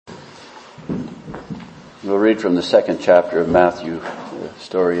We'll read from the 2nd chapter of Matthew, the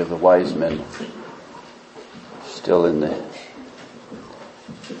story of the wise men. Still in the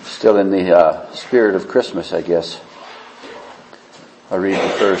spirit of Christmas, I guess. I'll read the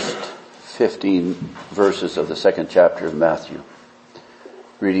first 15 verses of the 2nd chapter of Matthew.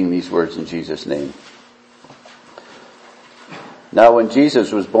 Reading these words in Jesus' name. Now when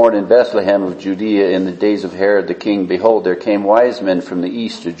Jesus was born in Bethlehem of Judea in the days of Herod the king, behold, there came wise men from the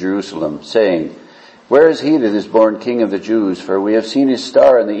east to Jerusalem, saying, Where is he that is born King of the Jews? For we have seen his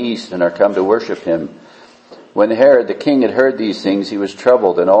star in the east and are come to worship him. When Herod the king had heard these things, he was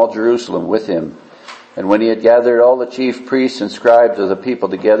troubled, and all Jerusalem with him. And when he had gathered all the chief priests and scribes of the people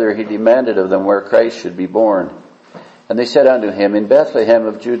together, he demanded of them where Christ should be born. And they said unto him, In Bethlehem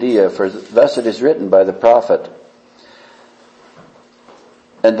of Judea, for thus it is written by the prophet,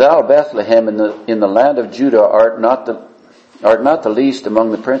 And thou, Bethlehem, in the land of Judah, art not the least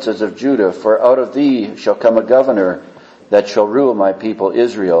among the princes of Judah, for out of thee shall come a governor that shall rule my people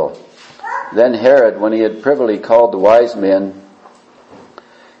Israel. Then Herod, when he had privily called the wise men,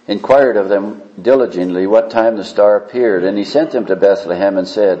 inquired of them diligently what time the star appeared. And he sent them to Bethlehem and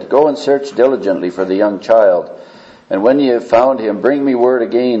said, Go and search diligently for the young child. And when ye have found him, bring me word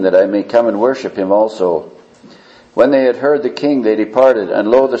again, that I may come and worship him also. When they had heard the king, they departed,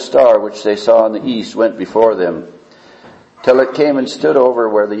 and lo, the star which they saw in the east went before them, till it came and stood over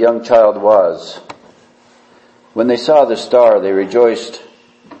where the young child was. When they saw the star, they rejoiced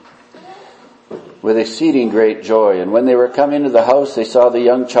with exceeding great joy. And when they were come into the house, they saw the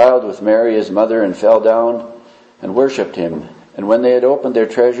young child with Mary his mother, and fell down and worshipped him. And when they had opened their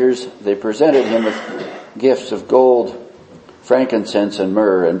treasures, they presented him with gifts of gold, frankincense, and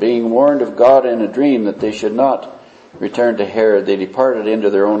myrrh. And being warned of God in a dream that they should not return to Herod, they departed into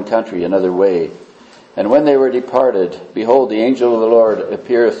their own country another way. And when they were departed, behold, the angel of the Lord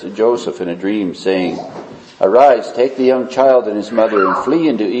appeareth to Joseph in a dream, saying, Arise, take the young child and his mother, and flee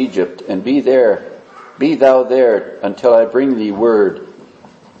into Egypt, and be thou there until I bring thee word.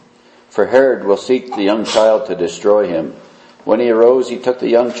 For Herod will seek the young child to destroy him. When he arose, he took the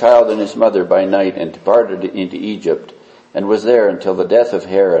young child and his mother by night, and departed into Egypt, and was there until the death of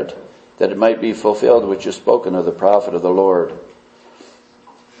Herod, that it might be fulfilled which is spoken of the prophet of the Lord.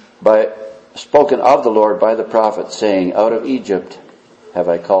 Spoken of the Lord by the prophet, saying, Out of Egypt have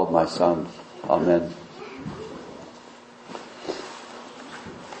I called my son. Amen.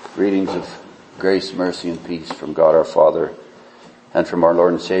 Greetings of grace, mercy, and peace from God our Father and from our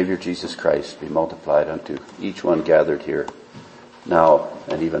Lord and Savior Jesus Christ be multiplied unto each one gathered here, now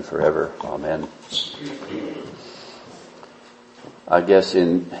and even forever. Amen. I guess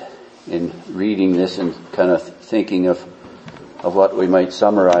in reading this and kind of thinking of what we might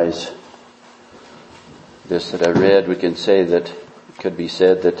summarize this that I read, we can say that it could be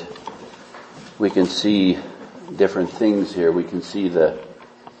said that we can see different things here. We can see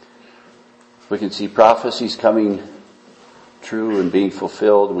prophecies coming true and being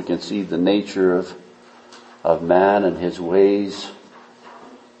fulfilled. We can see the nature of man and his ways.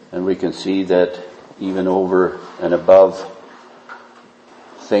 And we can see that even over and above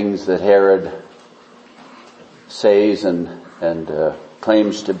things that Herod says and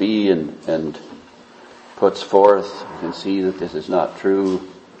claims to be and puts forth, we can see that this is not true.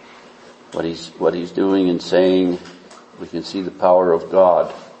 What he's doing and saying, we can see the power of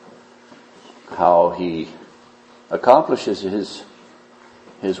God, how he accomplishes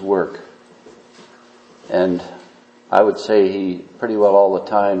his work. And I would say he pretty well all the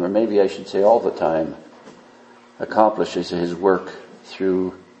time, or maybe I should say all the time, accomplishes his work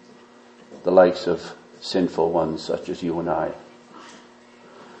through the likes of sinful ones such as you and I.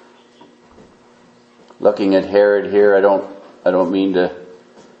 Looking at Herod here, I don't mean to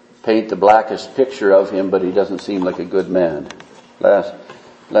paint the blackest picture of him, but he doesn't seem like a good man. Last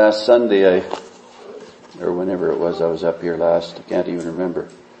Sunday, or whenever it was, I was up here last, I can't even remember.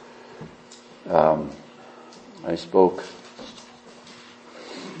 I spoke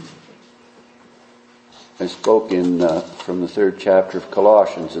in from the 3rd chapter of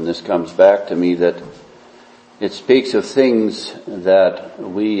Colossians, and this comes back to me that it speaks of things that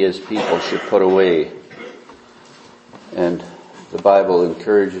we as people should put away. And the Bible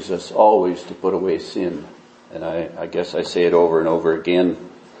encourages us always to put away sin. And I guess I say it over and over again.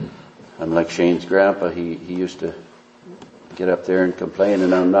 I'm like Shane's grandpa. He used to get up there and complain,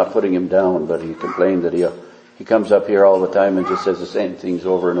 and I'm not putting him down, but he complained that he comes up here all the time and just says the same things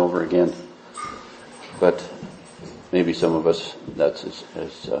over and over again. But maybe some of us, that's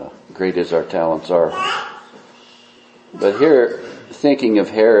as great as our talents are. But here, thinking of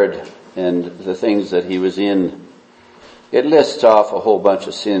Herod and the things that he was in, it lists off a whole bunch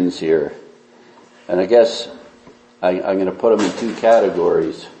of sins here. And I guess I'm going to put them in two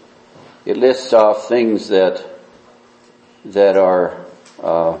categories. It lists off things that are,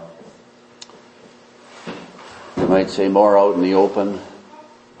 you might say, more out in the open.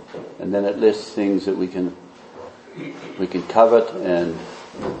 And then it lists things that we can covet and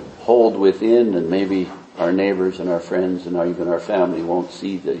hold within, and maybe our neighbors and our friends and even our family won't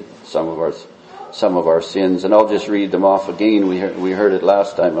see some of our sins. And I'll just read them off again. We heard it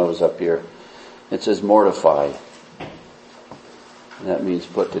last time I was up here. It says mortify. And that means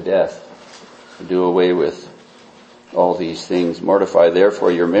put to death. Do away with all these things. Mortify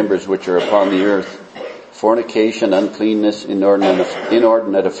therefore your members which are upon the earth: fornication, uncleanness,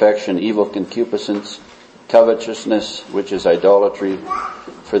 inordinate affection, evil concupiscence, covetousness, which is idolatry,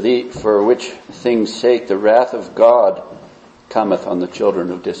 for which things' sake the wrath of God cometh on the children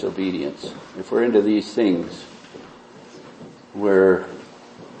of disobedience. If we're into these things, we're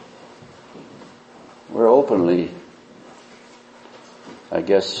openly, I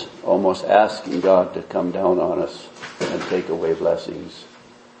guess, almost asking God to come down on us and take away blessings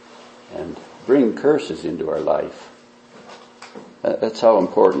and bring curses into our life. That's how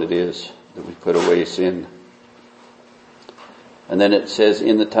important it is that we put away sin. And then it says,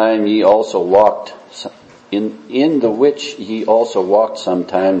 in the time ye also walked, in the which ye also walked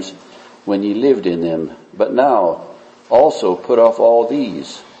sometimes when ye lived in them. But now also put off all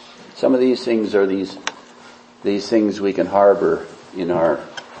these. Some of these things are these things we can harbor in our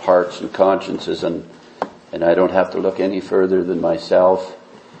hearts and consciences, and I don't have to look any further than myself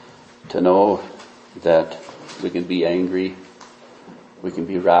to know that we can be angry, we can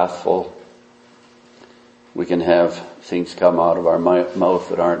be wrathful, we can have things come out of our mouth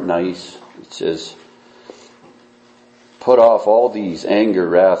that aren't nice. It says, put off all these: anger,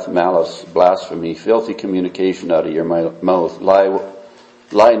 wrath, malice, blasphemy, filthy communication out of your mouth.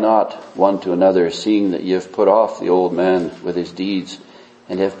 Lie not one to another, seeing that ye have put off the old man with his deeds,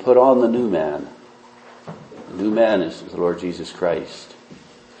 and have put on the new man. The new man is the Lord Jesus Christ.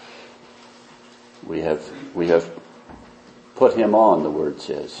 We have put him on, the word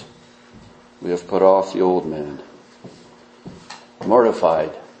says. We have put off the old man.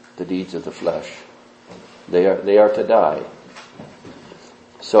 Mortified the deeds of the flesh. They are to die.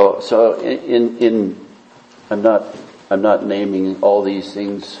 So in I'm not naming all these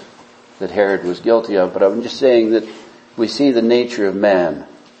things that Herod was guilty of, but I'm just saying that we see the nature of man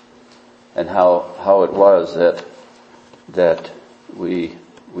and how it was that we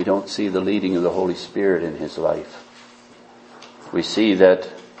don't see the leading of the Holy Spirit in his life. We see that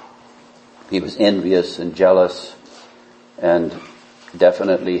he was envious and jealous and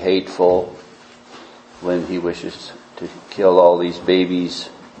definitely hateful when he wishes to kill all these babies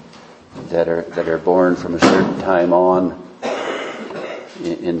that are born from a certain time on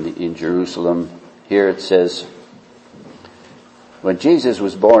in Jerusalem. Here it says, when Jesus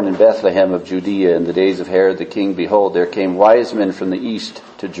was born in Bethlehem of Judea in the days of Herod the king, behold, there came wise men from the east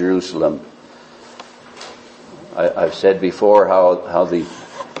to Jerusalem. I've said before how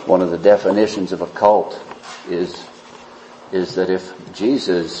one of the definitions of a cult is that if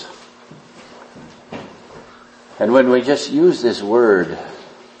Jesus, and when we just use this word,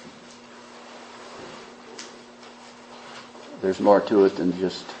 there's more to it than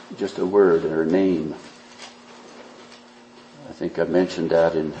just a word or a name. I think I mentioned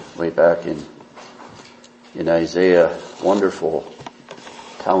that way back in Isaiah. Wonderful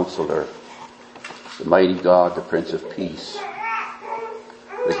Counselor, the mighty God, the Prince of Peace.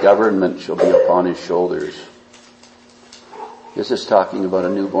 The government shall be upon his shoulders. This is talking about a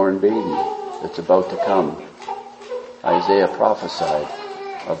newborn baby that's about to come. Isaiah prophesied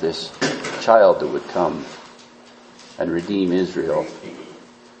of this child that would come and redeem Israel.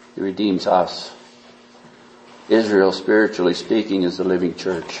 He redeems us. Israel, spiritually speaking, is the living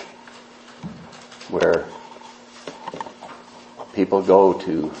church, where people go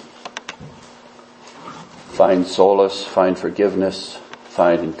to find solace, find forgiveness,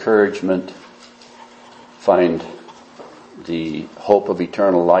 find encouragement, find the hope of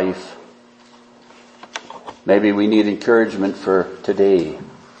eternal life. Maybe we need encouragement for today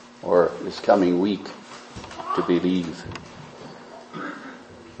or this coming week to believe.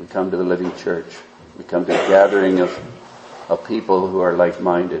 We come to the living church. We come to a gathering of people who are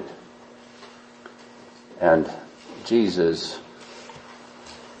like-minded. And Jesus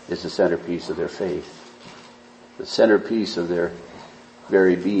is the centerpiece of their faith, the centerpiece of their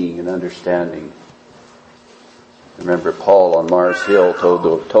very being and understanding. Remember, Paul on Mars Hill told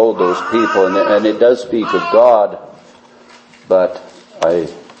those people, and it does speak of God, but I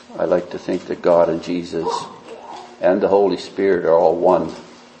like to think that God and Jesus and the Holy Spirit are all one.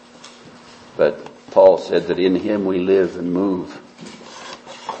 But Paul said that in him we live and move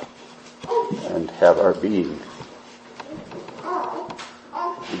and have our being.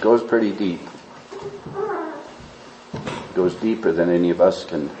 It goes pretty deep. It goes deeper than any of us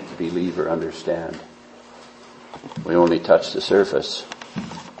can believe or understand. We only touch the surface.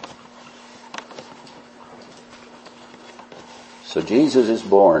 So Jesus is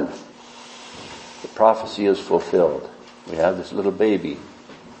born. The prophecy is fulfilled. We have this little baby.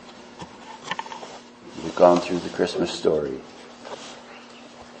 We've gone through the Christmas story.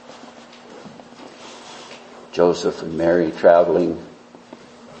 Joseph and Mary traveling.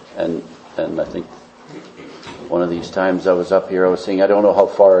 And I think one of these times I was up here, I was saying, I don't know how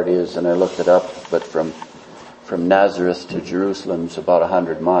far it is, and I looked it up, but from Nazareth to Jerusalem is about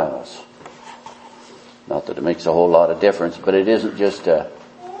 100 miles. Not that it makes a whole lot of difference, but it isn't just a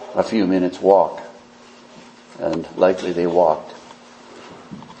few minutes walk. And likely they walked.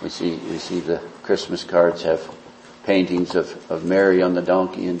 We see the Christmas cards have paintings of Mary on the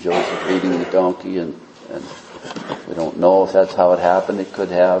donkey and Joseph leading the donkey, and we don't know if that's how it happened. It could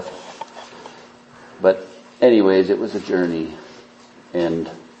have. But anyways, it was a journey. And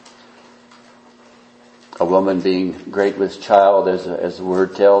a woman being great with child, as the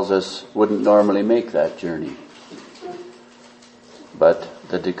word tells us, wouldn't normally make that journey. But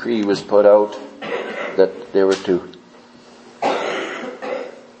the decree was put out that they were to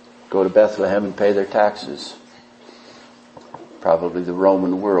go to Bethlehem and pay their taxes. Probably the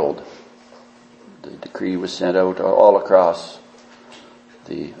Roman world. The decree was sent out all across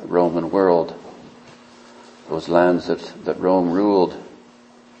the Roman world. Those lands that Rome ruled.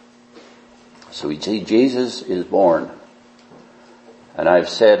 So we see Jesus is born. And I've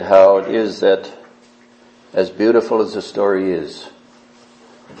said how it is that as beautiful as the story is,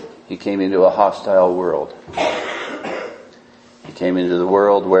 he came into a hostile world. He came into the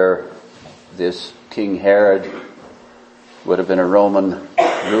world where this King Herod would have been a Roman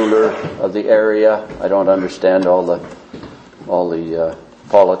ruler of the area. I don't understand all the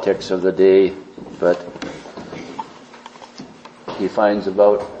politics of the day, but he finds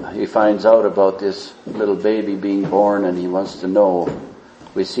out about this little baby being born, and he wants to know.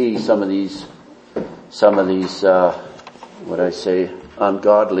 We see some of these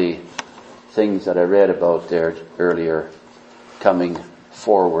ungodly things that I read about there earlier coming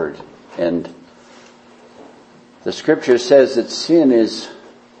forward. And the scripture says that sin is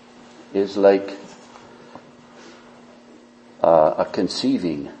like a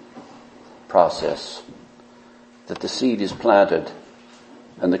conceiving process, that the seed is planted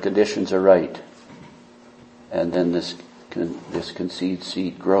and the conditions are right, and then this conceived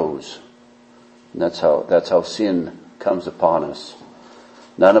seed grows. And that's how sin comes upon us.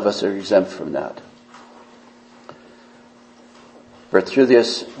 None of us are exempt from that. But through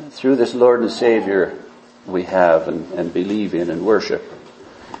this Lord and Savior we have and believe in and worship.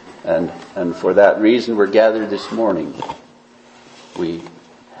 And for that reason we're gathered this morning. We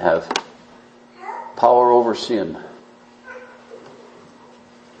have power over sin.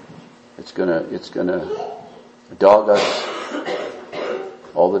 It's gonna dog us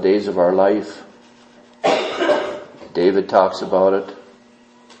all the days of our life. David talks about it.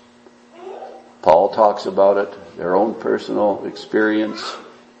 Paul talks about it, their own personal experience.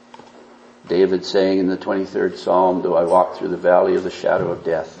 David saying in the 23rd Psalm, "Though I walk through the valley of the shadow of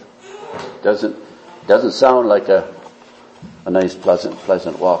death." Doesn't sound like a nice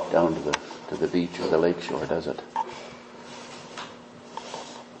pleasant walk down to the beach or the lake shore, does it?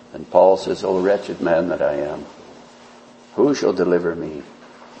 And Paul says, "O wretched man that I am, who shall deliver me?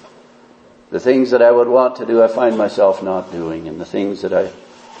 The things that I would want to do, I find myself not doing, and the things that I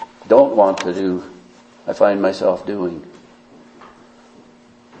don't want to do, I find myself doing."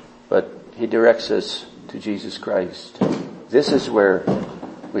 But he directs us to Jesus Christ. This is where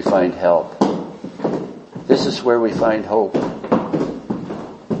we find help. This is where we find hope.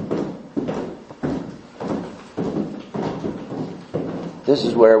 This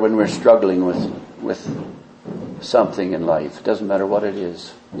is where, when we're struggling with something in life, it doesn't matter what it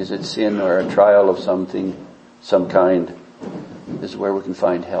is it sin or a trial of something, some kind, this is where we can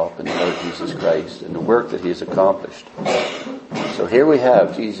find help in the Lord Jesus Christ and the work that he has accomplished. So here we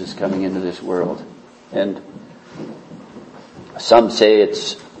have Jesus coming into this world, and some say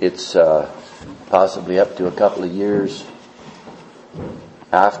it's possibly up to a couple of years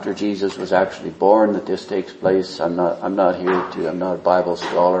after Jesus was actually born that this takes place. I'm not a Bible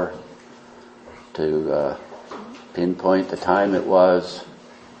scholar to pinpoint the time it was,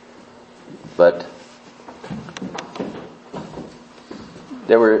 but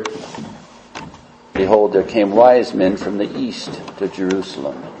behold, there came wise men from the east to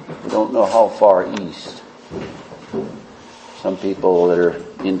Jerusalem. We don't know how far east. Some people that are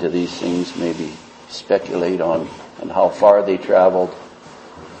into these things maybe speculate on how far they traveled.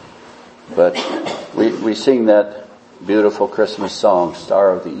 But we sing that beautiful Christmas song, Star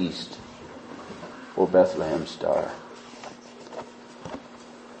of the East, O Bethlehem Star.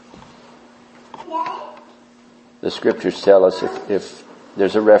 The scriptures tell us if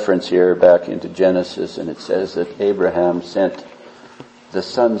there's a reference here back into Genesis, and it says that Abraham sent the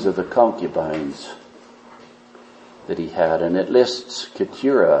sons of the concubines that he had, and it lists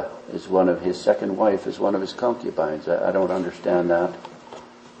Keturah as one of his second wife, as one of his concubines. I don't understand that.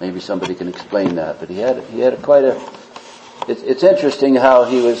 Maybe somebody can explain that, but he had quite a. It's interesting how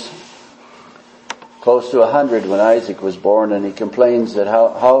he was close to 100 when Isaac was born, and he complains that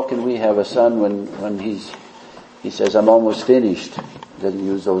how can we have a son when he says, I'm almost finished. He doesn't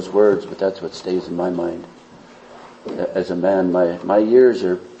use those words, but that's what stays in my mind. As a man, my years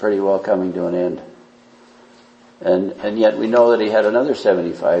are pretty well coming to an end. And yet we know that he had another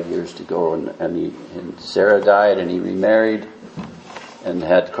 75 years to go, and Sarah died, and he remarried and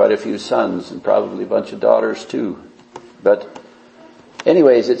had quite a few sons and probably a bunch of daughters too. But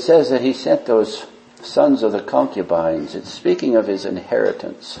anyways, it says that he sent those sons of the concubines. It's speaking of his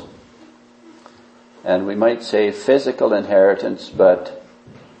inheritance. And we might say physical inheritance, but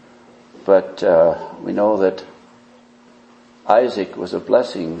we know that Isaac was a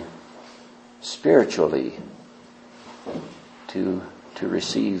blessing spiritually to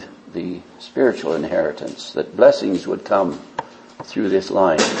receive the spiritual inheritance, that blessings would come through this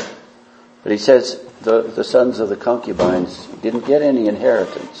line. But he says the sons of the concubines didn't get any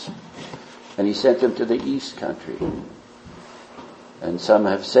inheritance, and he sent them to the east country. And some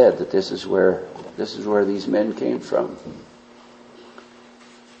have said that this is where these men came from.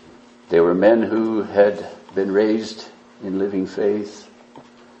 They were men who had been raised in living faith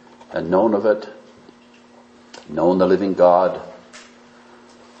and known of it, known the living God.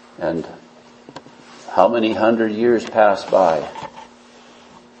 And how many 100 years passed by,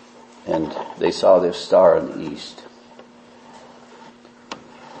 and they saw this star in the east,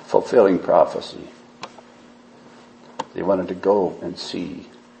 fulfilling prophecy. They wanted to go and see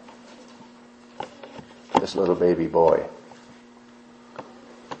this little baby boy.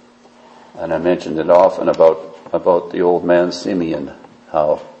 And I mentioned it often about the old man Simeon,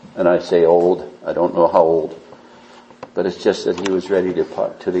 how, and I say old, I don't know how old, but it's just that he was ready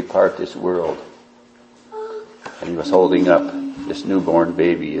to depart this world. And he was holding up this newborn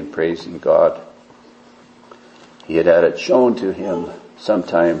baby and praising God. He had it shown to him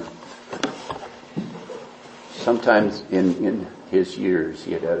sometimes in his years,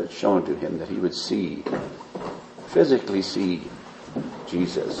 he had it shown to him that he would physically see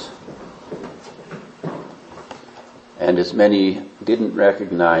Jesus. And as many didn't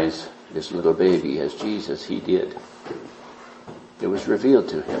recognize this little baby as Jesus, he did. It was revealed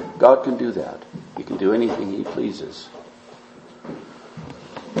to him. God can do that. He can do anything he pleases.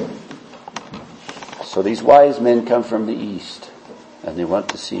 So these wise men come from the east, and they want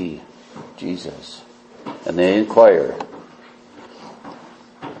to see Jesus. And they inquire.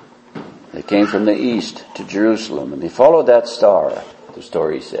 They came from the east to Jerusalem, and they followed that star, the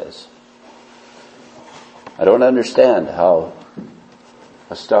story says. I don't understand how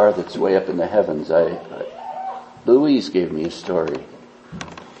a star that's way up in the heavens. Louise gave me a story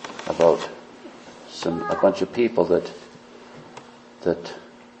about a bunch of people that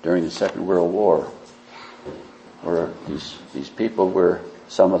during the Second World War, where these people were,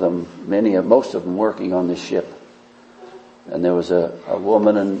 some of them, most of them working on this ship. And there was a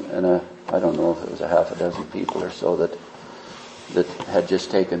woman and I don't know if it was a half a dozen people or so that had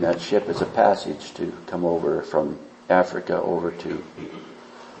just taken that ship as a passage to come over from Africa over to,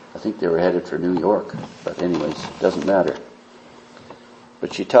 I think they were headed for New York, but anyways, it doesn't matter.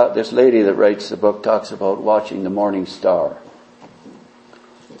 But this lady that writes the book talks about watching the morning star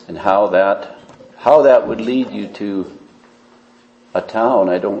and how that would lead you to a town,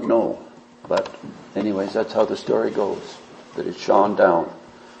 I don't know. But anyways, that's how the story goes, that it shone down.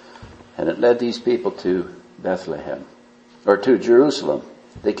 And it led these people to Bethlehem, or to Jerusalem.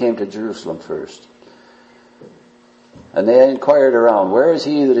 They came to Jerusalem first. And they inquired around, where is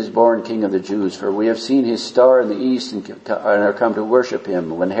he that is born King of the Jews? For we have seen his star in the east and are come to worship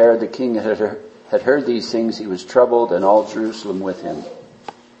him. When Herod the king had heard these things, he was troubled, and all Jerusalem with him.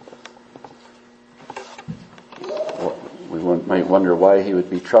 We might wonder why he would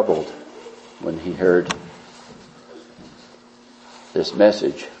be troubled when he heard this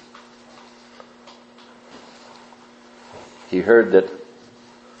message. He heard that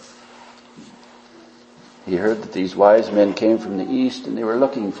he heard that these wise men came from the east and they were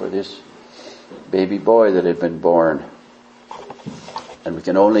looking for this baby boy that had been born. And we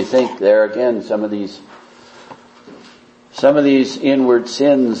can only think there again some of these inward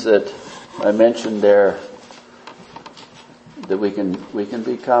sins that I mentioned there, that we can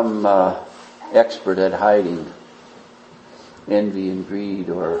become expert at hiding. Envy and greed,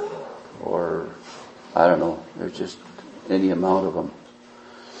 or I don't know, there's just any amount of them.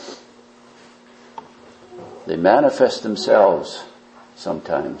 They manifest themselves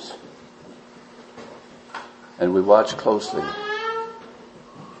sometimes, and we watch closely,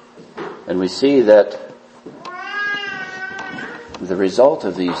 and we see that the result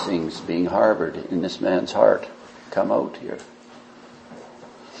of these things being harbored in this man's heart come out here.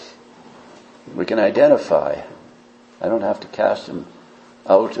 We can identify. I don't have to cast him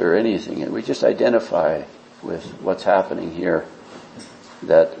out or anything. We just identify with what's happening here,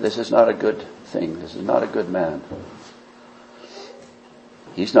 that this is not a good thing. This is not a good man.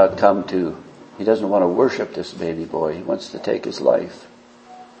 He doesn't want to worship this baby boy. He wants to take his life.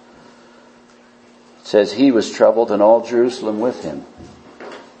 It says he was troubled and all Jerusalem with him.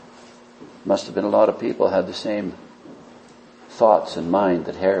 Must have been a lot of people had the same thoughts in mind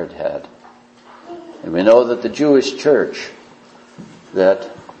that Herod had. And we know that the Jewish church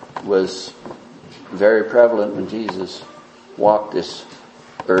that was very prevalent when Jesus walked this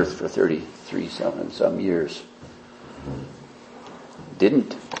earth for 33 some years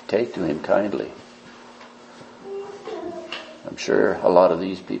didn't take to him kindly. I'm sure a lot of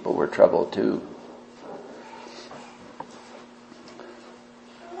these people were troubled too.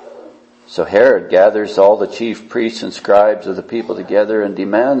 So Herod gathers all the chief priests and scribes of the people together and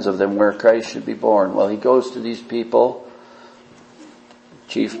demands of them where Christ should be born. Well, he goes to these people.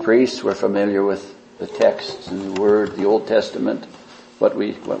 Chief priests were familiar with the texts and the Word, the Old Testament, what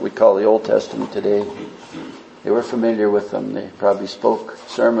we call the Old Testament today. They were familiar with them. They probably spoke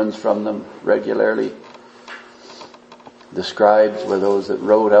sermons from them regularly. The scribes were those that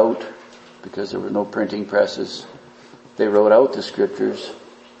wrote out, because there were no printing presses. They wrote out the scriptures.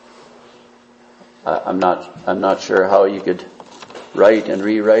 I'm not sure how you could write and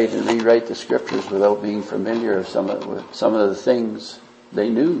rewrite the scriptures without being familiar with some of the things they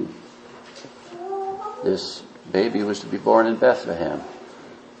knew. This baby was to be born in Bethlehem.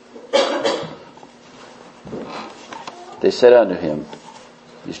 They said unto him,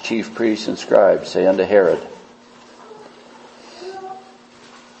 his chief priests and scribes say unto Herod,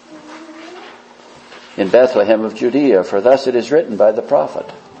 in Bethlehem of Judea, for thus it is written by the prophet.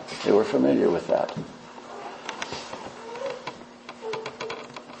 They were familiar with that.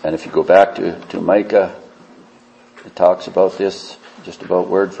 And if you go back to Micah, it talks about this, just about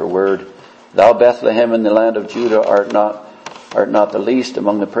word for word. Thou Bethlehem in the land of Judah art not the least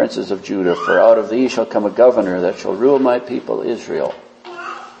among the princes of Judah, for out of thee shall come a governor that shall rule my people Israel.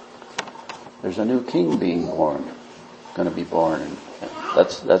 There's a new king being born, going to be born. And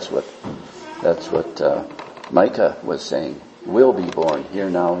that's what Micah was saying. Will be born.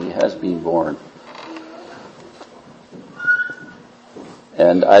 Here now he has been born.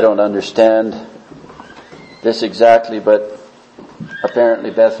 And I don't understand this exactly, but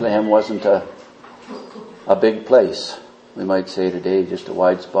apparently Bethlehem wasn't a big place. We might say today just a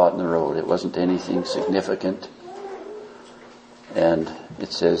wide spot in the road. It wasn't anything significant. And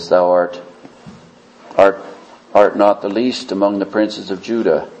it says, thou art not the least among the princes of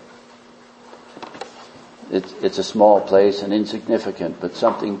Judah. It's a small place and insignificant, but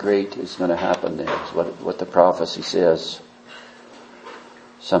something great is going to happen there. It's what the prophecy says.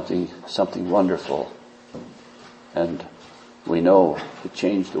 Something wonderful. And we know it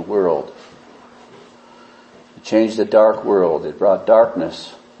changed the world. It changed the dark world. It brought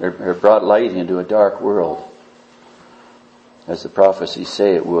darkness. It brought light into a dark world, as the prophecies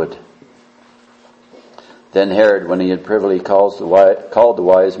say it would. Then Herod, when he had privily called the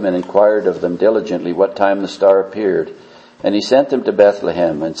wise men, inquired of them diligently what time the star appeared. And he sent them to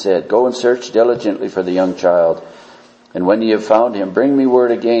Bethlehem and said, go and search diligently for the young child. And when ye have found him, bring me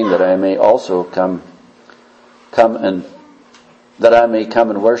word again that I may also come and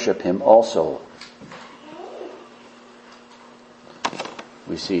worship him also.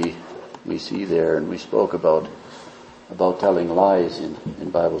 We see there, and we spoke about telling lies in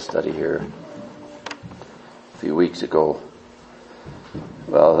Bible study here a few weeks ago.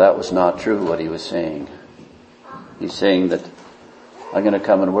 Well, that was not true what he was saying. He's saying that I'm going to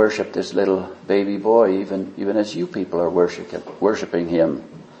come and worship this little baby boy, even as you people are worshiping him.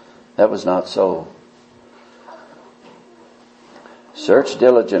 That was not so. Search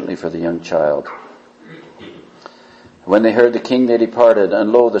diligently for the young child. When they heard the king, they departed,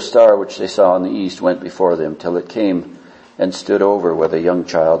 and lo, the star which they saw in the east went before them, till it came and stood over where the young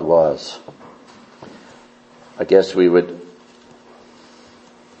child was. I guess we would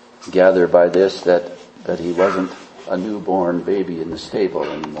gather by this that he wasn't a newborn baby in the stable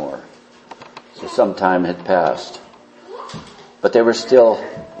anymore. So some time had passed. But they were still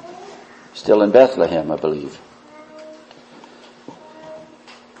in Bethlehem, I believe.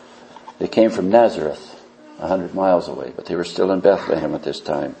 They came from Nazareth, 100 miles away, but they were still in Bethlehem at this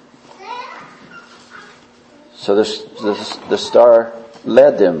time. So the star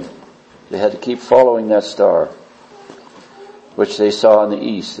led them. They had to keep following that star, which they saw in the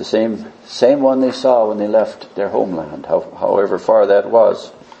east, the same one they saw when they left their homeland, however far that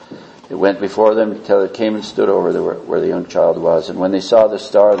was. It went before them till it came and stood over where the young child was. And when they saw the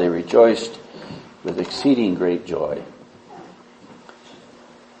star, they rejoiced with exceeding great joy.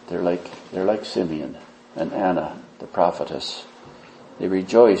 They're like Simeon and Anna, the prophetess. They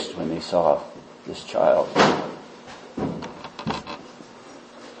rejoiced when they saw this child.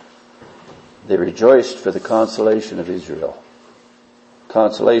 They rejoiced for the consolation of Israel.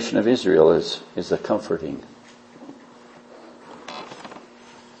 Consolation of Israel is the comforting.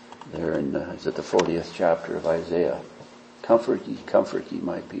 There in, is it the 40th chapter of Isaiah? Comfort ye,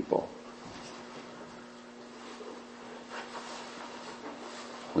 my people.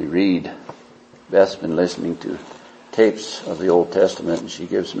 We read, Beth's been listening to tapes of the Old Testament, and she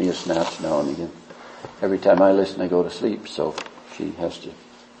gives me a snatch now and again. Every time I listen, I go to sleep, so she has to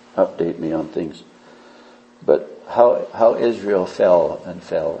update me on things. But how Israel fell and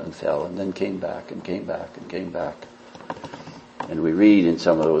fell and fell, and then came back and came back and came back. And we read in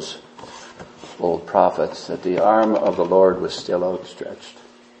some of those old prophets that the arm of the Lord was still outstretched.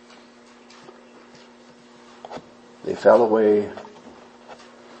 They fell away.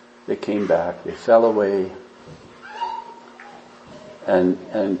 They came back. They fell away. And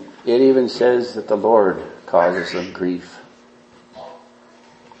it even says that the Lord causes them grief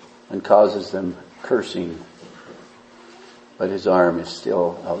and causes them cursing, but his arm is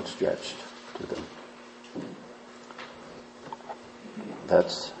still outstretched to them.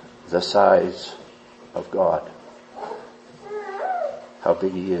 That's the size of God, how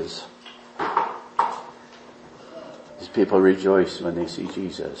big he is. These people rejoice when they see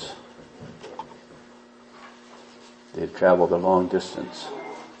Jesus. They've traveled a long distance.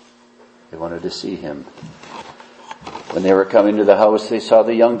 They wanted to see him. When they were coming to the house, they saw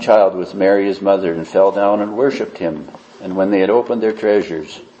the young child with Mary his mother, and fell down and worshipped him. And when they had opened their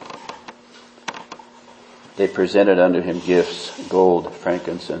treasures, they presented unto him gifts, gold,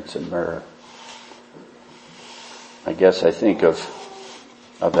 frankincense, and myrrh. I guess I think of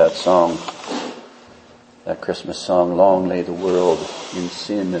that song, that Christmas song, long lay the world in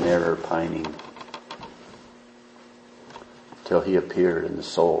sin and error pining, till he appeared and the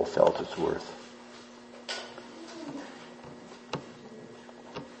soul felt its worth.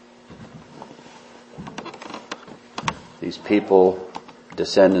 These people,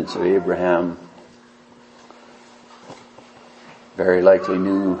 descendants of Abraham, very likely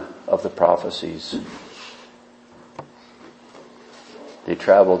knew of the prophecies. They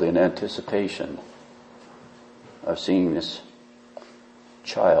traveled in anticipation of seeing this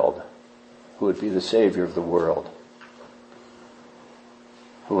child who would be the Savior of the world,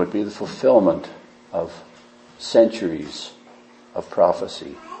 who would be the fulfillment of centuries of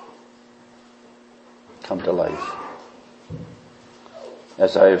prophecy come to life.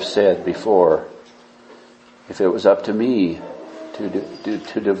 As I have said before, if it was up to me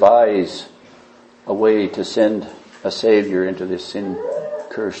to devise a way to send a Savior into this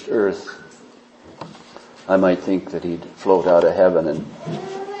sin-cursed earth, I might think that he'd float out of heaven and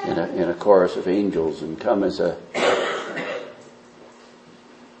in a chorus of angels and come as a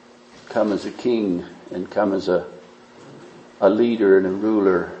king and come as a leader and a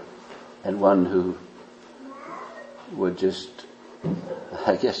ruler, and one who would just,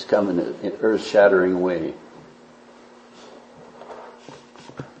 I guess, come in an earth-shattering way.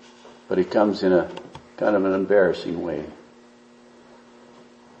 But he comes in a kind of an embarrassing way,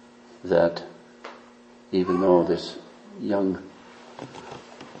 that even though this young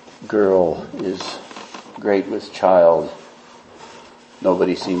girl is great with child,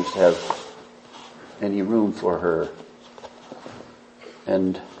 nobody seems to have any room for her.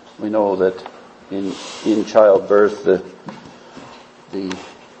 And we know that in childbirth the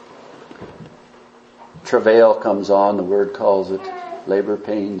travail comes on. The word calls it labor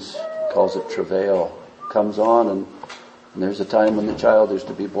pains, calls it travail, comes on, and there's a time when the child is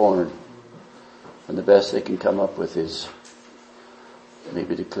to be born. And the best they can come up with is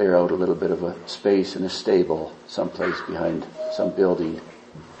maybe to clear out a little bit of a space in a stable, someplace behind some building,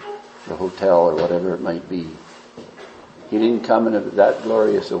 a hotel or whatever it might be. He didn't come in that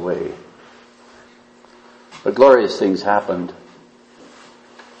glorious a way. But glorious things happened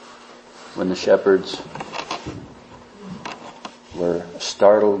when the shepherds were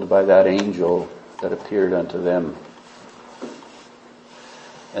startled by that angel that appeared unto them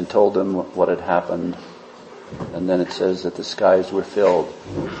and told them what had happened. And then it says that the skies were filled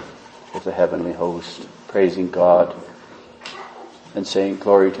with the heavenly host, praising God and saying,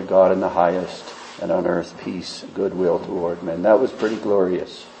 "Glory to God in the highest, and on earth peace, goodwill toward men." That was pretty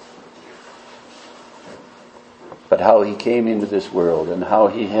glorious. But how he came into this world, and how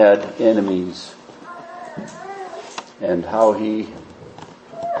he had enemies, and how he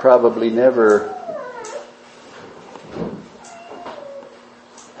probably never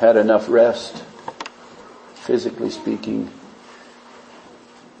had enough rest, physically speaking.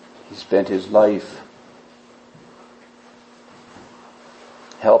 He spent his life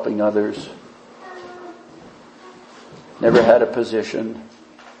helping others, never had a position,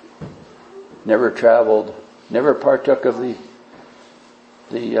 never traveled, never partook of the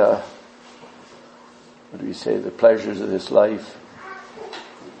pleasures of this life.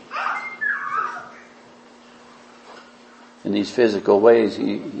 In these physical ways,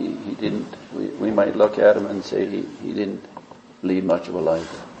 he didn't, we might look at him and say he didn't lead much of a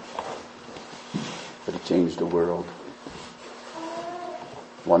life. But he changed the world,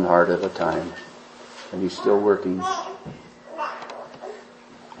 one heart at a time. And he's still working.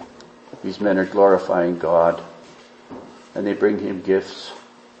 These men are glorifying God, and they bring him gifts.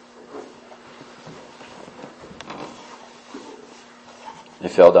 They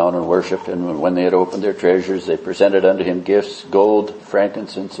fell down and worshipped, and when they had opened their treasures, they presented unto him gifts, gold,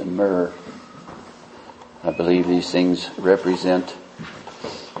 frankincense, and myrrh. I believe these things represent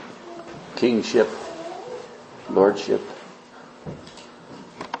kingship, lordship.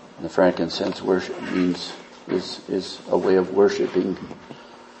 And the frankincense worship is a way of worshiping,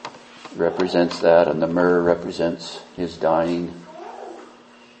 represents that, and the myrrh represents his dying,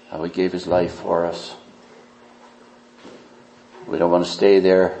 how he gave his life for us. We don't want to stay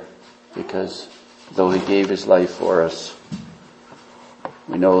there, because though he gave his life for us,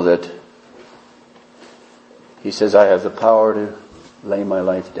 we know that he says, "I have the power to lay my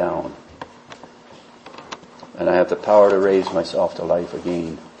life down, and I have the power to raise myself to life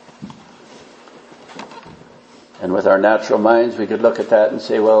again." And with our natural minds, we could look at that and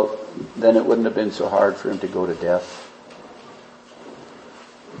say, well, then it wouldn't have been so hard for him to go to death.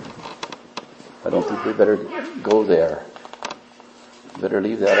 I don't think we better go there. We better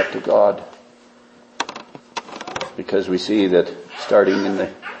leave that up to God. Because we see that starting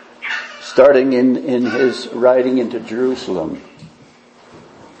in his riding into Jerusalem,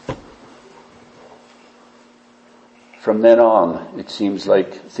 from then on, it seems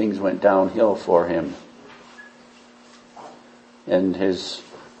like things went downhill for him. And his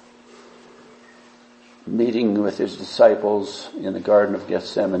meeting with his disciples in the Garden of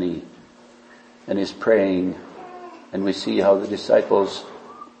Gethsemane, and his praying, and we see how the disciples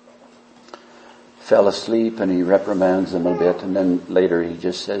fell asleep, and he reprimands them a bit, and then later he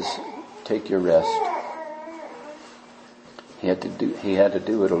just says, "Take your rest." He had to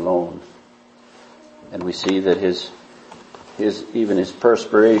do it alone. And we see that even his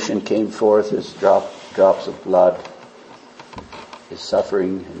perspiration came forth as drops of blood, his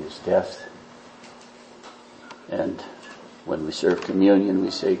suffering and his death. And when we serve communion,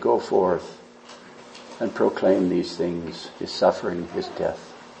 we say, "Go forth and proclaim these things," his suffering, his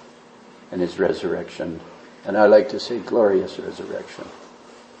death, and his resurrection. And I like to say glorious resurrection,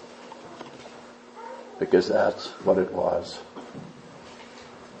 because that's what it was.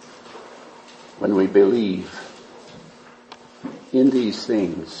 When we believe in these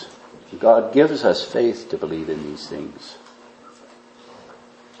things, God gives us faith to believe in these things.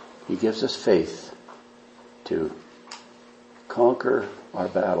 He gives us faith to conquer our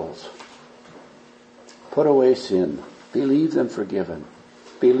battles. Put away sin. Believe them forgiven.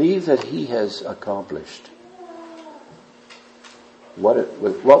 Believe that he has accomplished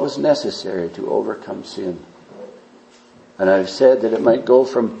what was necessary to overcome sin. And I've said that it might go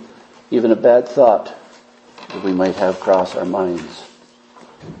from even a bad thought that we might have cross our minds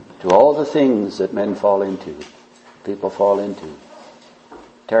to all the things that men fall into, people fall into.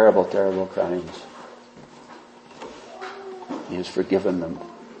 Terrible, terrible crimes. He has forgiven them.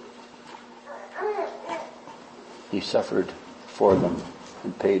 He suffered for them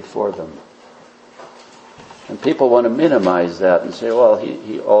and paid for them. And people want to minimize that and say, well,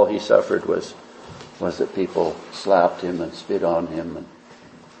 all he suffered was was that people slapped him and spit on him. And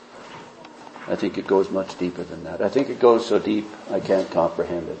I think it goes much deeper than that. I think it goes so deep I can't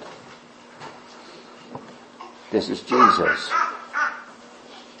comprehend it. This is Jesus.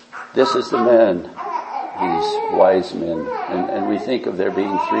 This is the man, these wise men. And we think of there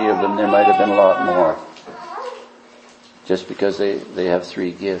being 3 of them. There might have been a lot more. Just because they have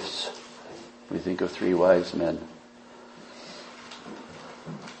 3 gifts. We think of 3 wise men.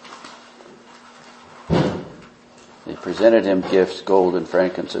 They presented him gifts, gold and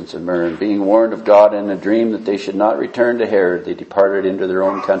frankincense and myrrh, and being warned of God in a dream that they should not return to Herod, they departed into their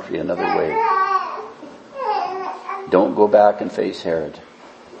own country another way. Don't go back and face Herod.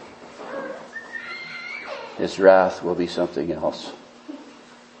 His wrath will be something else.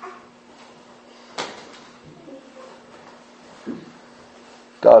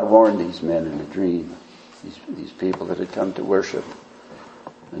 God warned these men in a dream, these people that had come to worship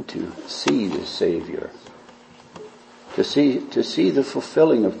and to see the Savior, to see the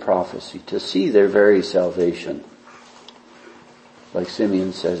fulfilling of prophecy, to see their very salvation. Like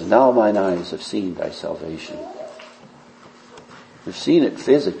Simeon says, now mine eyes have seen thy salvation. We've seen it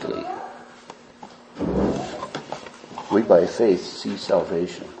physically. We by faith see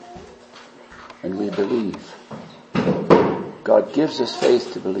salvation. And we believe. God gives us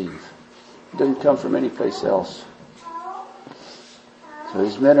faith to believe. It doesn't come from any place else. So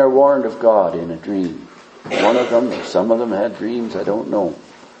these men are warned of God in a dream. One of them, or some of them had dreams, I don't know.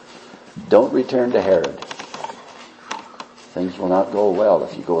 Don't return to Herod. Things will not go well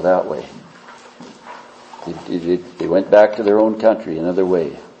if you go that way. They went back to their own country another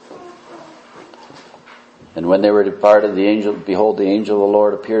way. And when they were departed, behold, the angel of the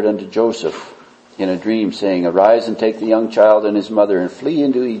Lord appeared unto Joseph in a dream, saying, arise and take the young child and his mother and flee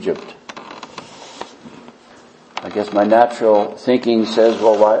into Egypt. I guess my natural thinking says,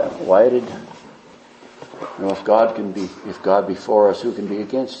 well, why did, if God be for us, who can be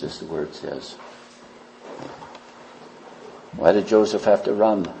against us, the word says. Why did Joseph have to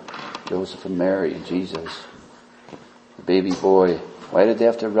run? Joseph and Mary and Jesus, the baby boy. Why did they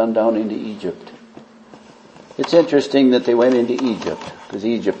have to run down into Egypt? It's interesting that they went into Egypt, because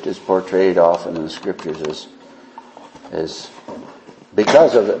Egypt is portrayed often in the scriptures as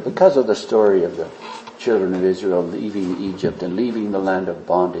because of the story of the children of Israel leaving Egypt and leaving the land of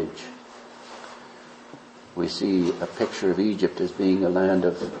bondage. We see a picture of Egypt as being a land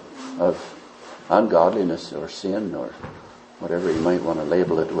of ungodliness or sin or whatever you might want to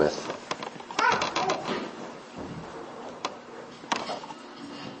label it with.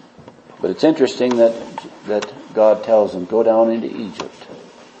 But it's interesting that God tells them, go down into Egypt.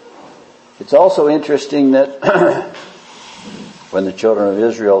 It's also interesting that when the children of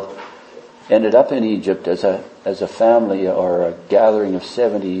Israel ended up in Egypt as a family or a gathering of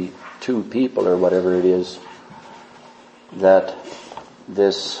 72 people or whatever it is, that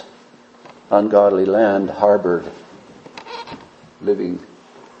this ungodly land harbored living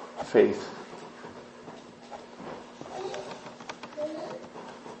faith.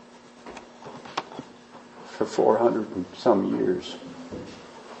 For 400 and some years.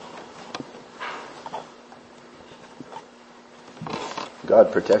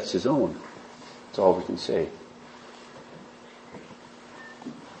 God protects his own. That's all we can say.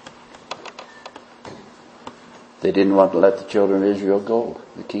 They didn't want to let the children of Israel go.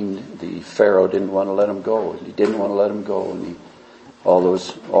 The Pharaoh didn't want to let them go. He didn't want to let them go. And all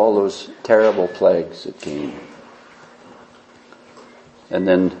those terrible plagues that came. And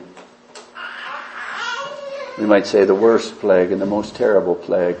then we might say the worst plague and the most terrible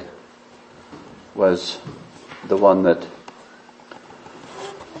plague was the one that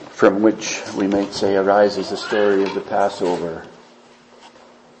from which we might say arises the story of the Passover.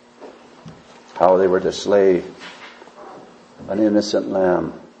 How they were to slay an innocent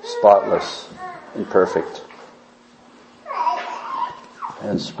lamb, spotless and perfect,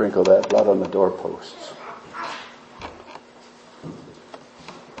 and sprinkle that blood on the doorposts.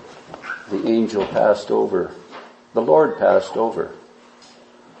 The angel passed over, the Lord passed over,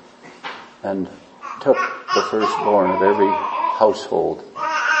 and took the firstborn of every household.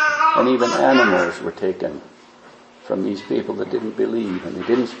 And even animals were taken from these people that didn't believe, and they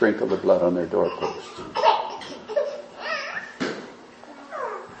didn't sprinkle the blood on their doorposts.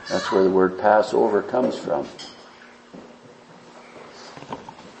 That's where the word Passover comes from.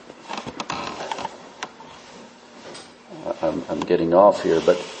 I'm getting off here,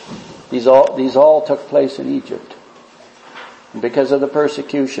 but these all took place in Egypt. And because of the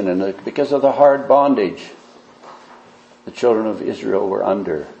persecution and because of the hard bondage the children of Israel were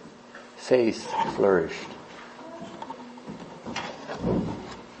under, faith flourished.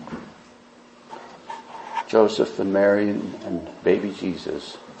 Joseph and Mary and baby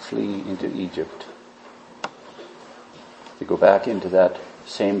Jesus flee into Egypt. They go back into that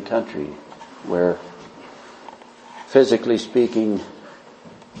same country where, physically speaking,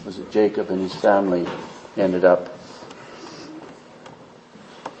 was it Jacob and his family ended up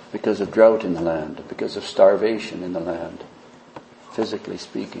because of drought in the land, because of starvation in the land, physically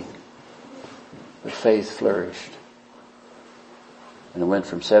speaking. But faith flourished. And it went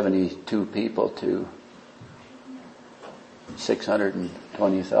from 72 people to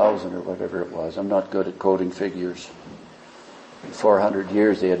 620,000 or whatever it was. I'm not good at quoting figures. In 400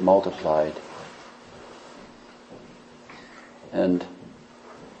 years they had multiplied. And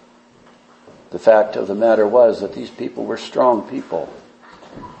the fact of the matter was that these people were strong people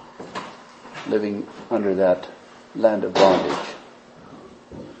living under that land of bondage.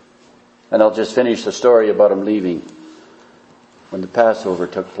 And I'll just finish the story about them leaving. When the Passover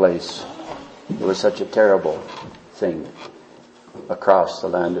took place, it was such a terrible thing across the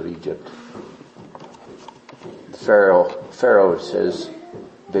land of Egypt. The Pharaoh says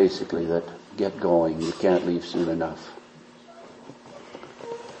basically that get going, you can't leave soon enough.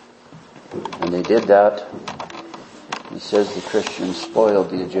 And they did that. It says the Christians spoiled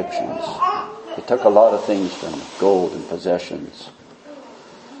the Egyptians. They took a lot of things from them, gold and possessions.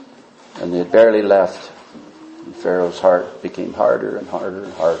 And they had barely left. And Pharaoh's heart became harder and harder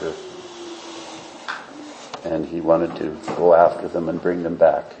and harder. And he wanted to go after them and bring them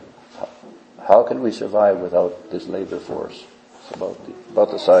back. How can we survive without this labor force? It's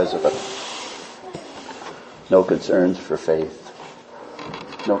about the size of it. No concerns for faith.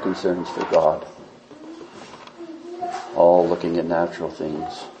 No concerns for God. All looking at natural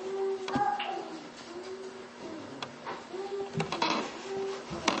things.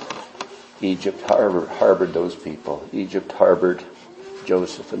 Egypt harbored those people. Egypt harbored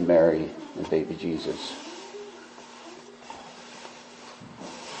Joseph and Mary and baby Jesus.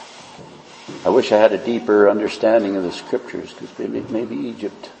 I wish I had a deeper understanding of the scriptures, because maybe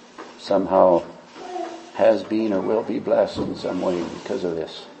Egypt somehow has been or will be blessed in some way because of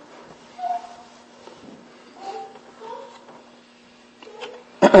this.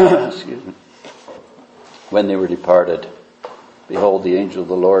 Excuse me. When they were departed, behold, the angel of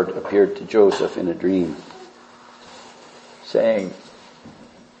the Lord appeared to Joseph in a dream, saying,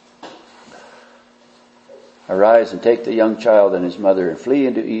 Arise and take the young child and his mother and flee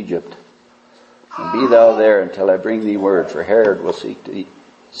into Egypt, and be thou there until I bring thee word, for Herod will seek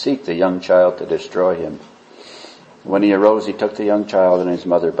the young child to destroy him. When he arose, he took the young child and his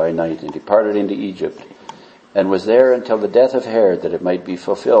mother by night and departed into Egypt, and was there until the death of Herod, that it might be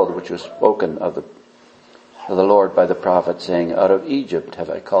fulfilled which was spoken of the Lord by the prophet, saying, Out of Egypt have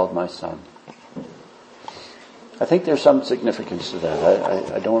I called my son. I think there's some significance to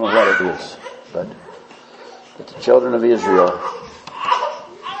that. I don't know what it is, but the children of Israel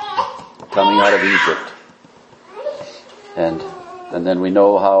coming out of Egypt. And then we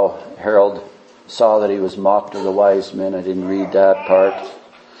know how Herod saw that he was mocked of the wise men. I didn't read that part.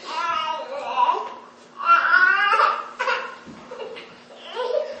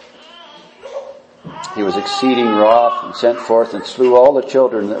 He was exceeding wroth, and sent forth and slew all the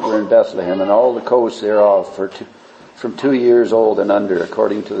children that were in Bethlehem and all the coasts thereof from 2 years old and under,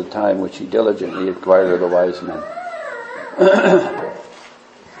 according to the time which he diligently acquired of the wise men.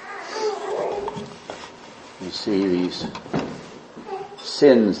 You see these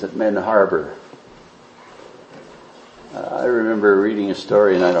sins that men harbor. I remember reading a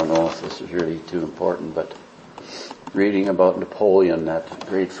story, and I don't know if this is really too important, but reading about Napoleon, that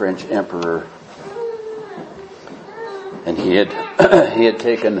great French emperor. And he had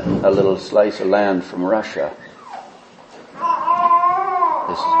taken a little slice of land from Russia.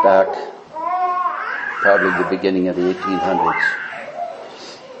 This is back probably the beginning of the 1800s.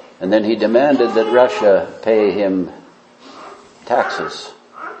 And then he demanded that Russia pay him taxes.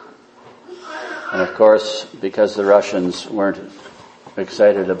 And of course, because the Russians weren't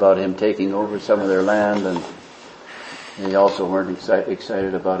excited about him taking over some of their land, and they also weren't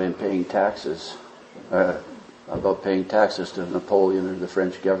excited about him paying taxes, about paying taxes to Napoleon or the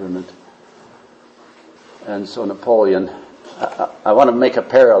French government. And so Napoleon, I want to make a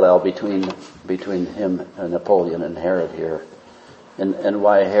parallel between him and Napoleon and Herod here, and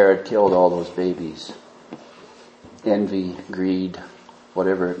why Herod killed all those babies. Envy, greed,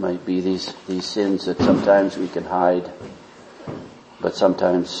 whatever it might be, these sins that sometimes we can hide, but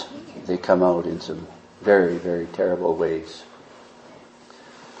sometimes they come out in some very, very terrible ways.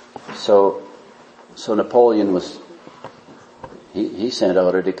 So Napoleon he sent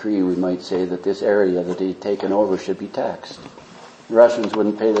out a decree, we might say, that this area that he'd taken over should be taxed. The Russians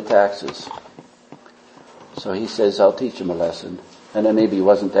wouldn't pay the taxes. So he says, I'll teach him a lesson. And then maybe it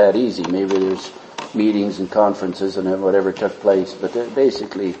wasn't that easy. Maybe there's meetings and conferences and whatever took place. But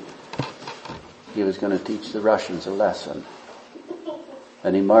basically, he was going to teach the Russians a lesson.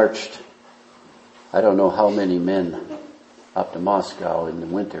 And he marched, I don't know how many men, up to Moscow in the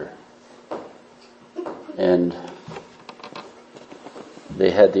winter. And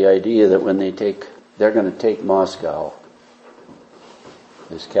they had the idea that when they're going to take Moscow,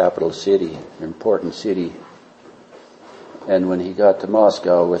 this capital city, an important city. And when he got to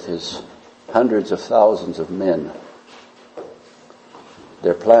Moscow with his hundreds of thousands of men,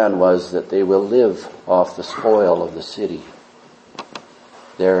 their plan was that they will live off the spoil of the city.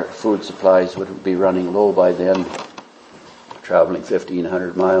 Their food supplies would be running low by then, traveling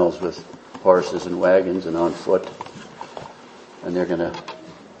 1,500 miles with horses and wagons and on foot. And they're going to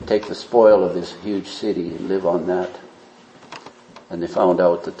take the spoil of this huge city and live on that. And they found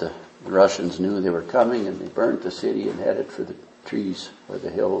out that the Russians knew they were coming, and they burnt the city and headed for the trees, or the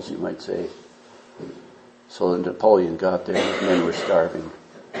hills, you might say. So when Napoleon got there, his men were starving.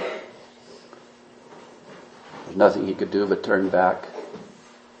 There's nothing he could do but turn back.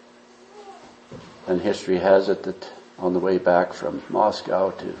 And history has it that on the way back from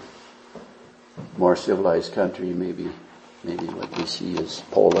Moscow to more civilized country, maybe what we see is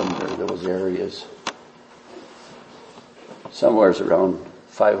Poland or those areas, somewhere's around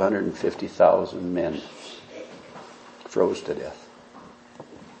 550,000 men froze to death,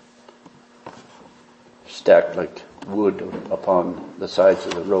 stacked like wood upon the sides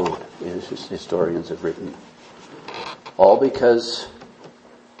of the road, as historians have written. All because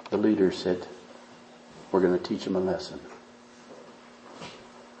the leader said, we're going to teach them a lesson.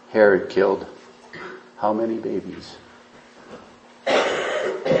 Herod killed how many babies?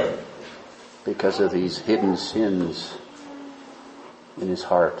 Because of these hidden sins in his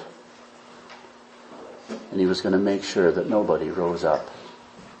heart. And he was going to make sure that nobody rose up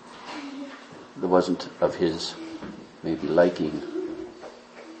that wasn't of his maybe liking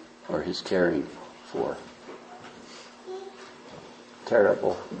or his caring for.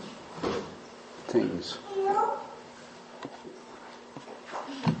 Terrible things.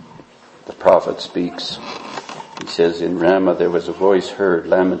 The prophet speaks. He says, in Ramah there was a voice heard,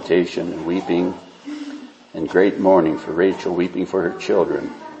 lamentation and weeping, and great mourning for Rachel, weeping for her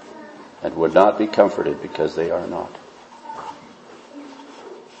children, and would not be comforted because they are not.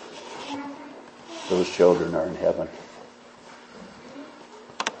 Those children are in heaven.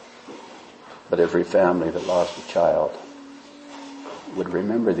 But every family that lost a child would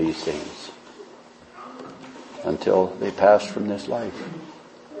remember these things until they passed from this life.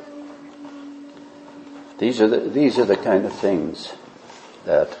 These are the kind of things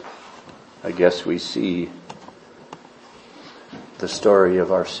that I guess we see the story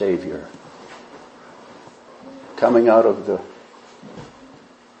of our Savior coming out of the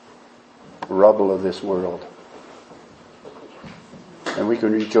rubble of this world. And we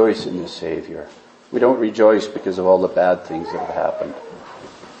can rejoice in this Savior. We don't rejoice because of all the bad things that have happened.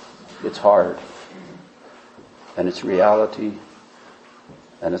 It's hard. And it's reality.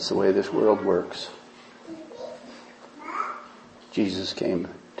 And it's the way this world works. Jesus came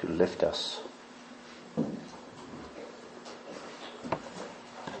to lift us.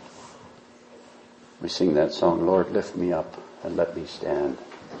 We sing that song, Lord, lift me up and let me stand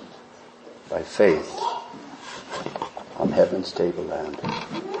by faith on heaven's tableland.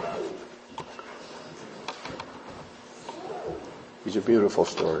 These are beautiful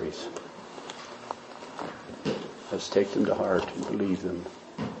stories. Let's take them to heart and believe them.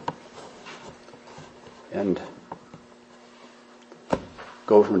 And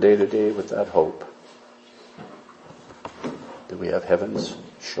go from day to day with that hope that we have heaven's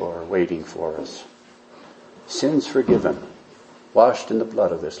shore waiting for us. Sins forgiven, washed in the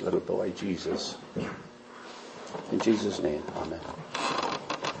blood of this little boy, Jesus. In Jesus' name, amen.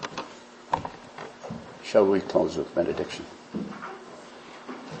 Shall we close with benediction?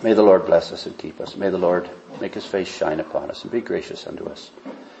 May the Lord bless us and keep us. May the Lord make his face shine upon us and be gracious unto us.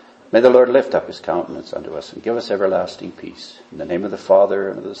 May the Lord lift up his countenance unto us and give us everlasting peace. In the name of the Father,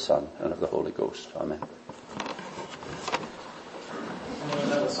 and of the Son, and of the Holy Ghost. Amen.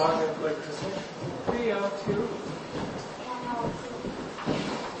 Thank you.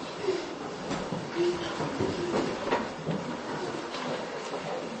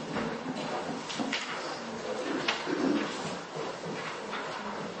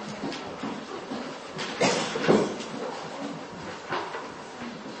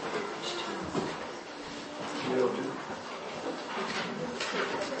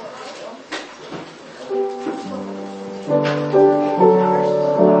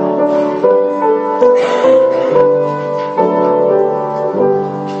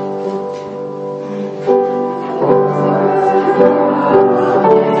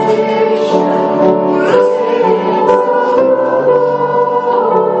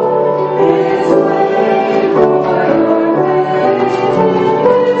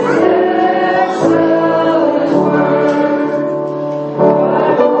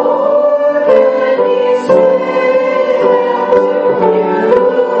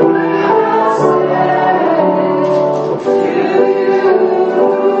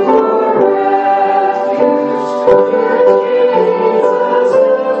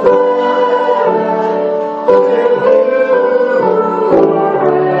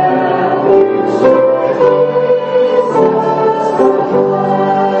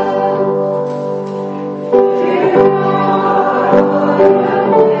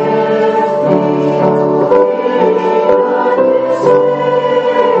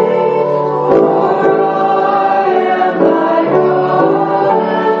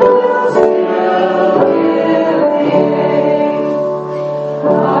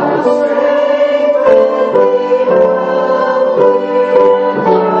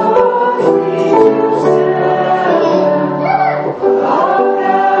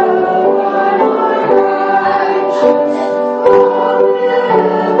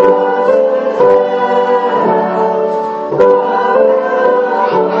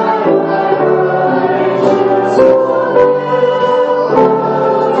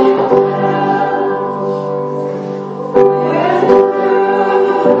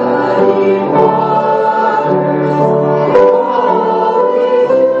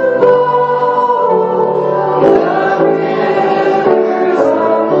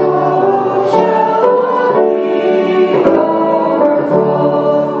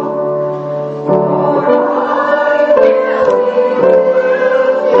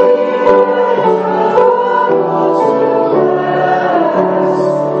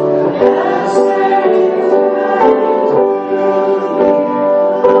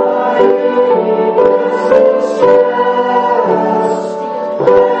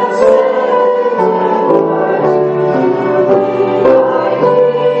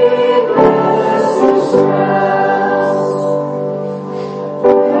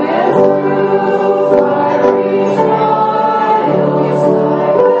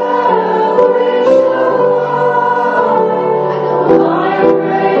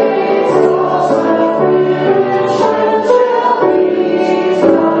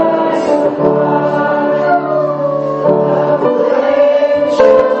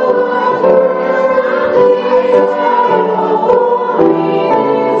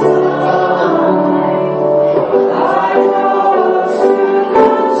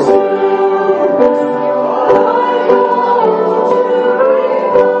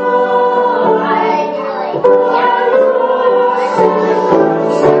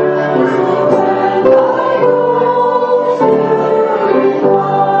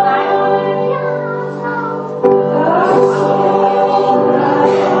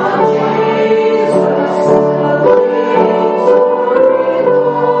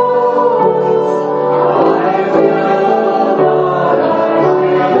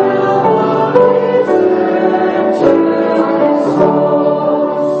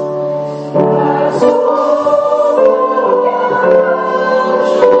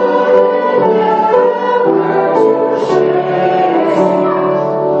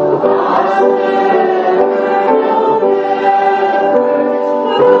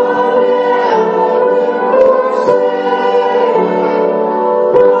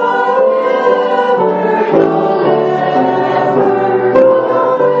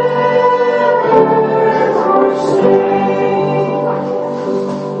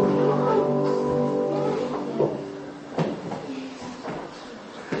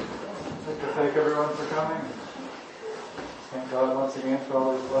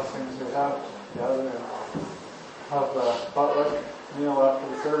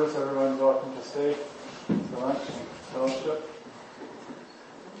 service, everyone's welcome to stay for lunch and fellowship.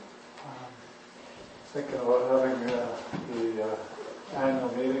 Thinking about having the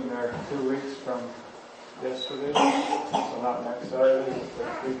annual meeting there 2 weeks from yesterday, so not next Saturday,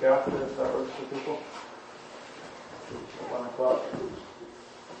 but the week after, if that works for people. 1 o'clock,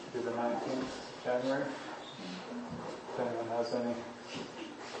 be the 19th of January. If anyone has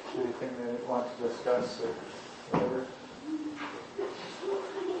anything they want to discuss or whatever,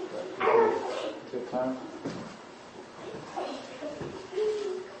 that would be a good time.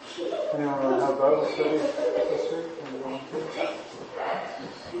 Anyone want to have Bible study this week? Anyone want to?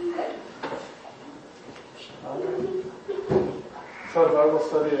 So Bible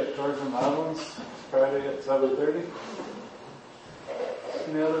study at Georgian Islands, Friday at 7:30.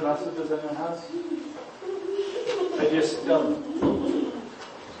 Any other messages anyone has? I just,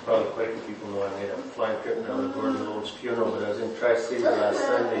 probably quite a few people know I made a flying trip down to Gordon Lowe's funeral, but I was in Tri-City last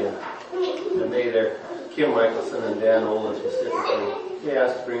Sunday, and they there, Kim Michelson and Dan Olin specifically, they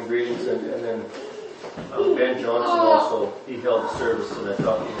asked to bring greetings, and then Ben Johnson also, he held the service, and I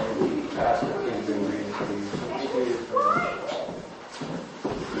talked to him, he asked if he could bring greetings to you.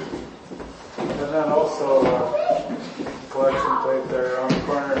 And then also, collection plate there on the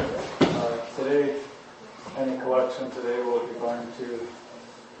corner, today, any collection today will be going to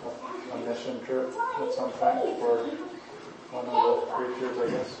a mission trip at some point for one of the preachers, I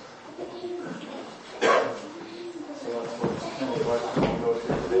guess. So that's what any collection will go to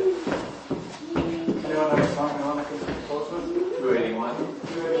today. Anyone have a song they want to close with? 281.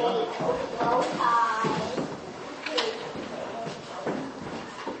 281.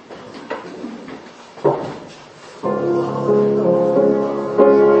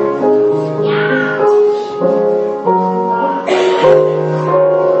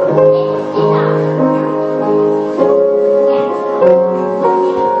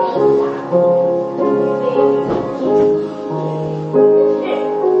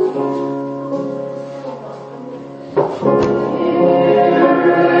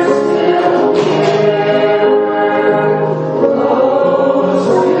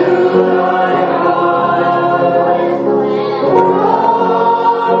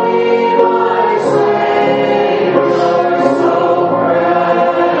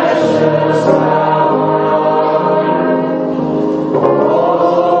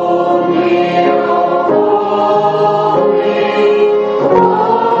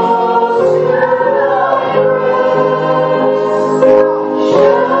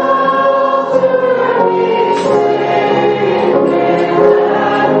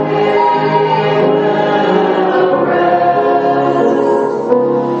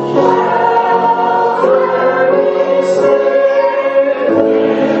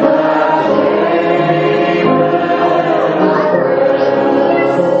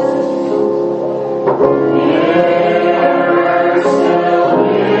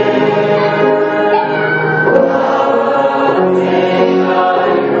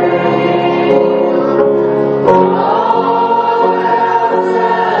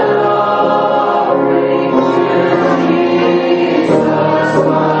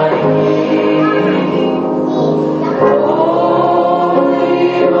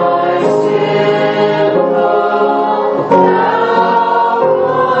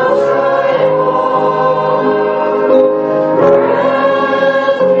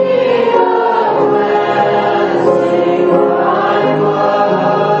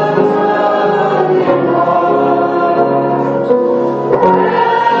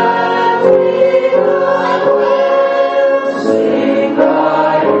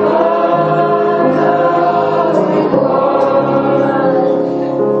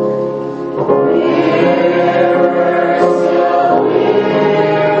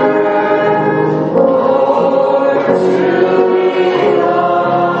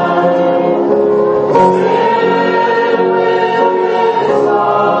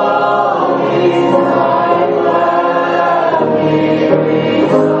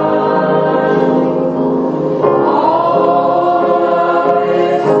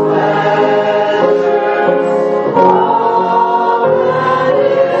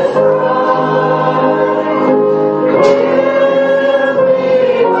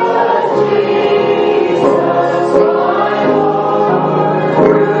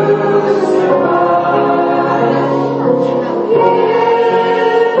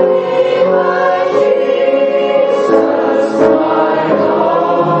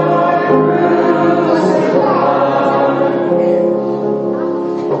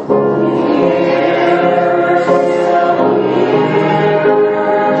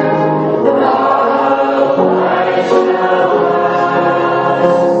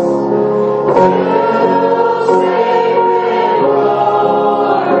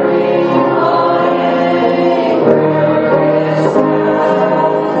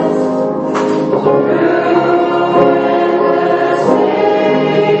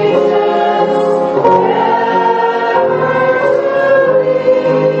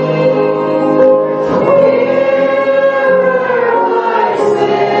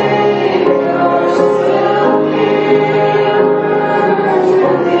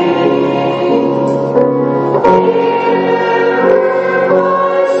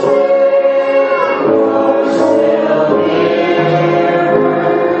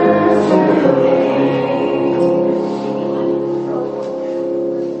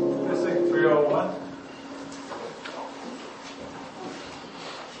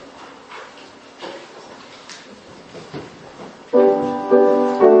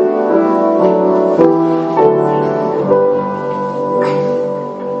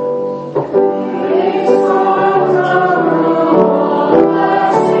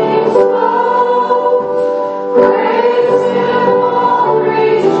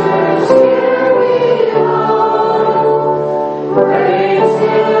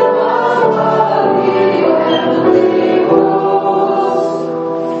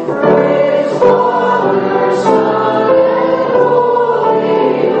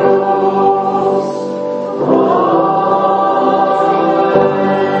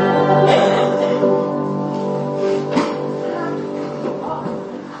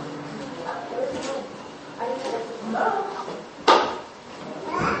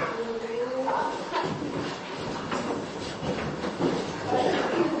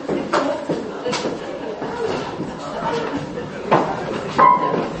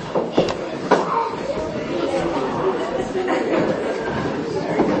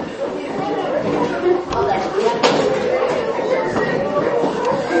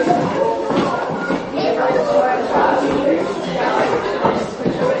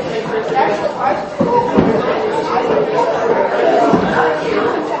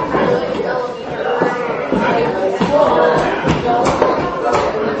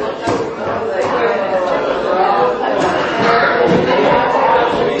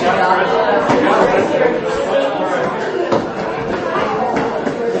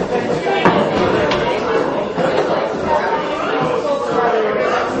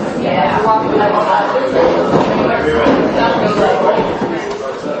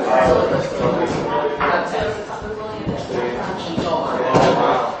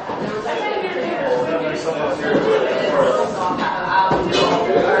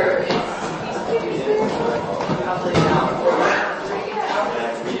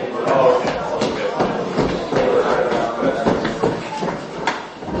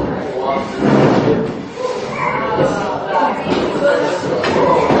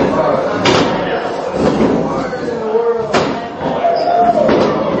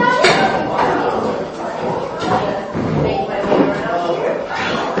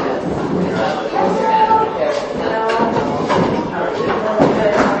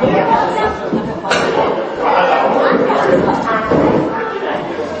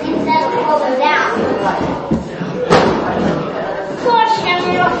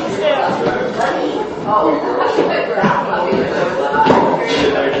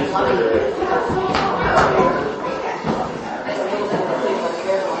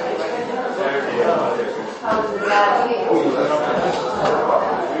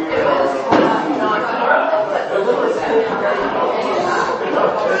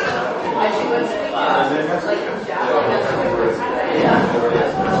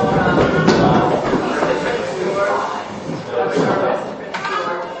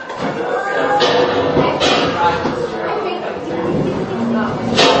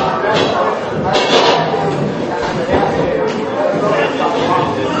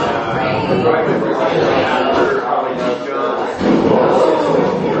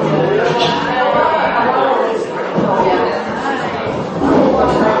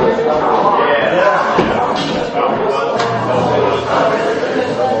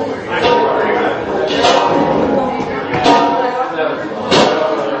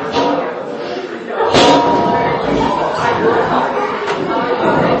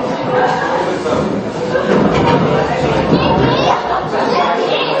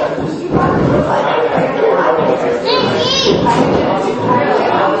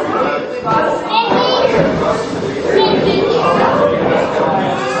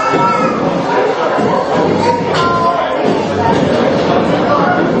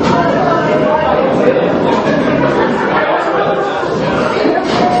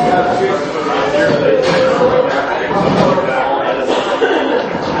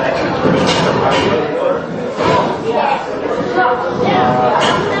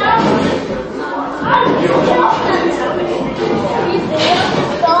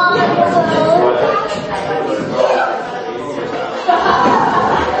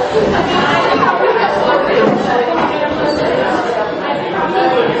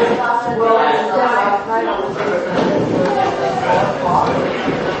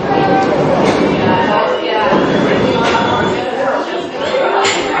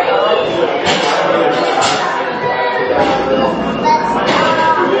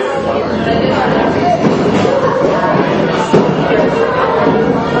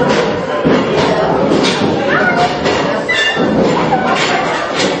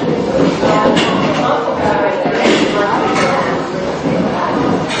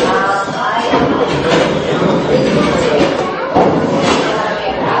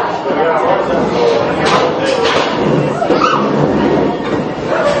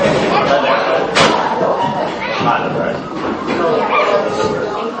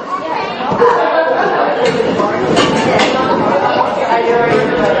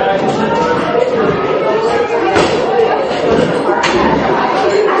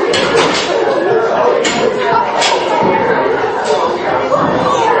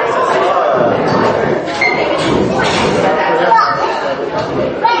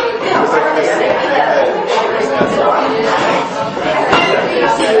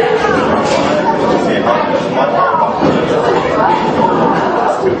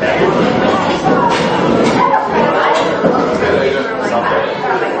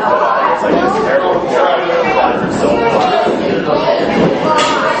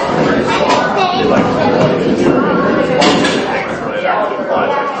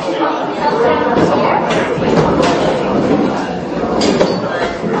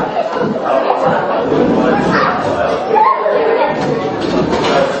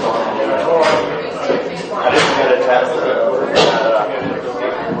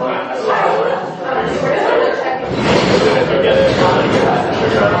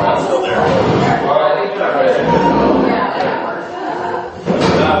 Yeah.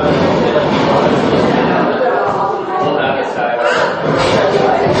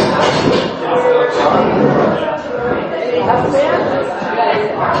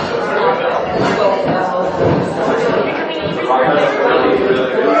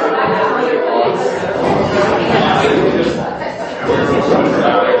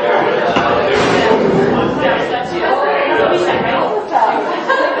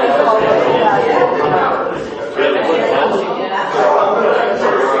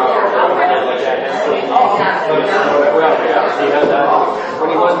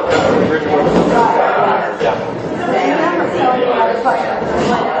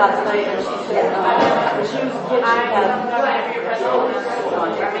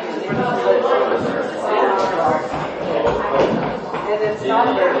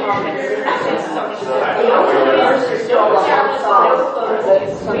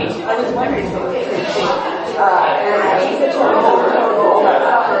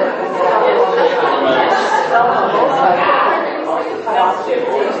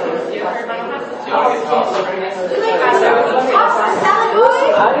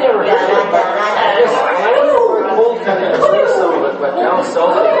 I've never had it, but down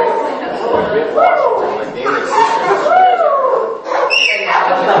south,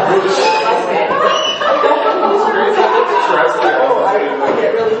 Washington, my daily I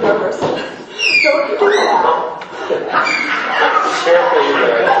get really nervous. Don't do that. Careful, you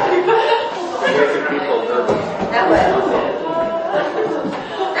making people nervous. Now what?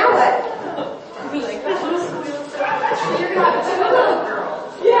 Now what?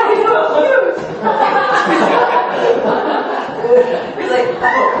 Yeah, I know, cute. He's like, oh.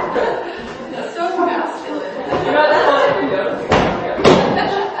 That's so masculine. You know, that's all you know.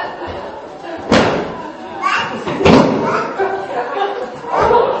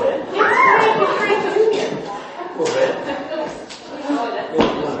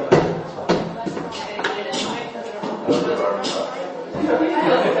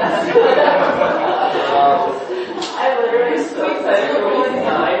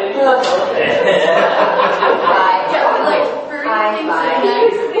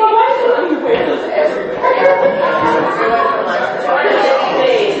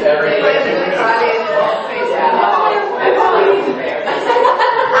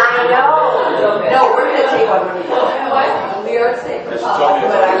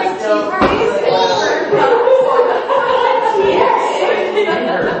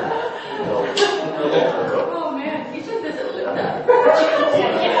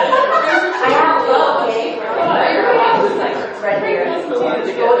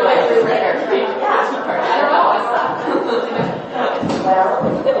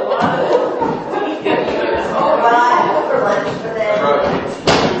 Well,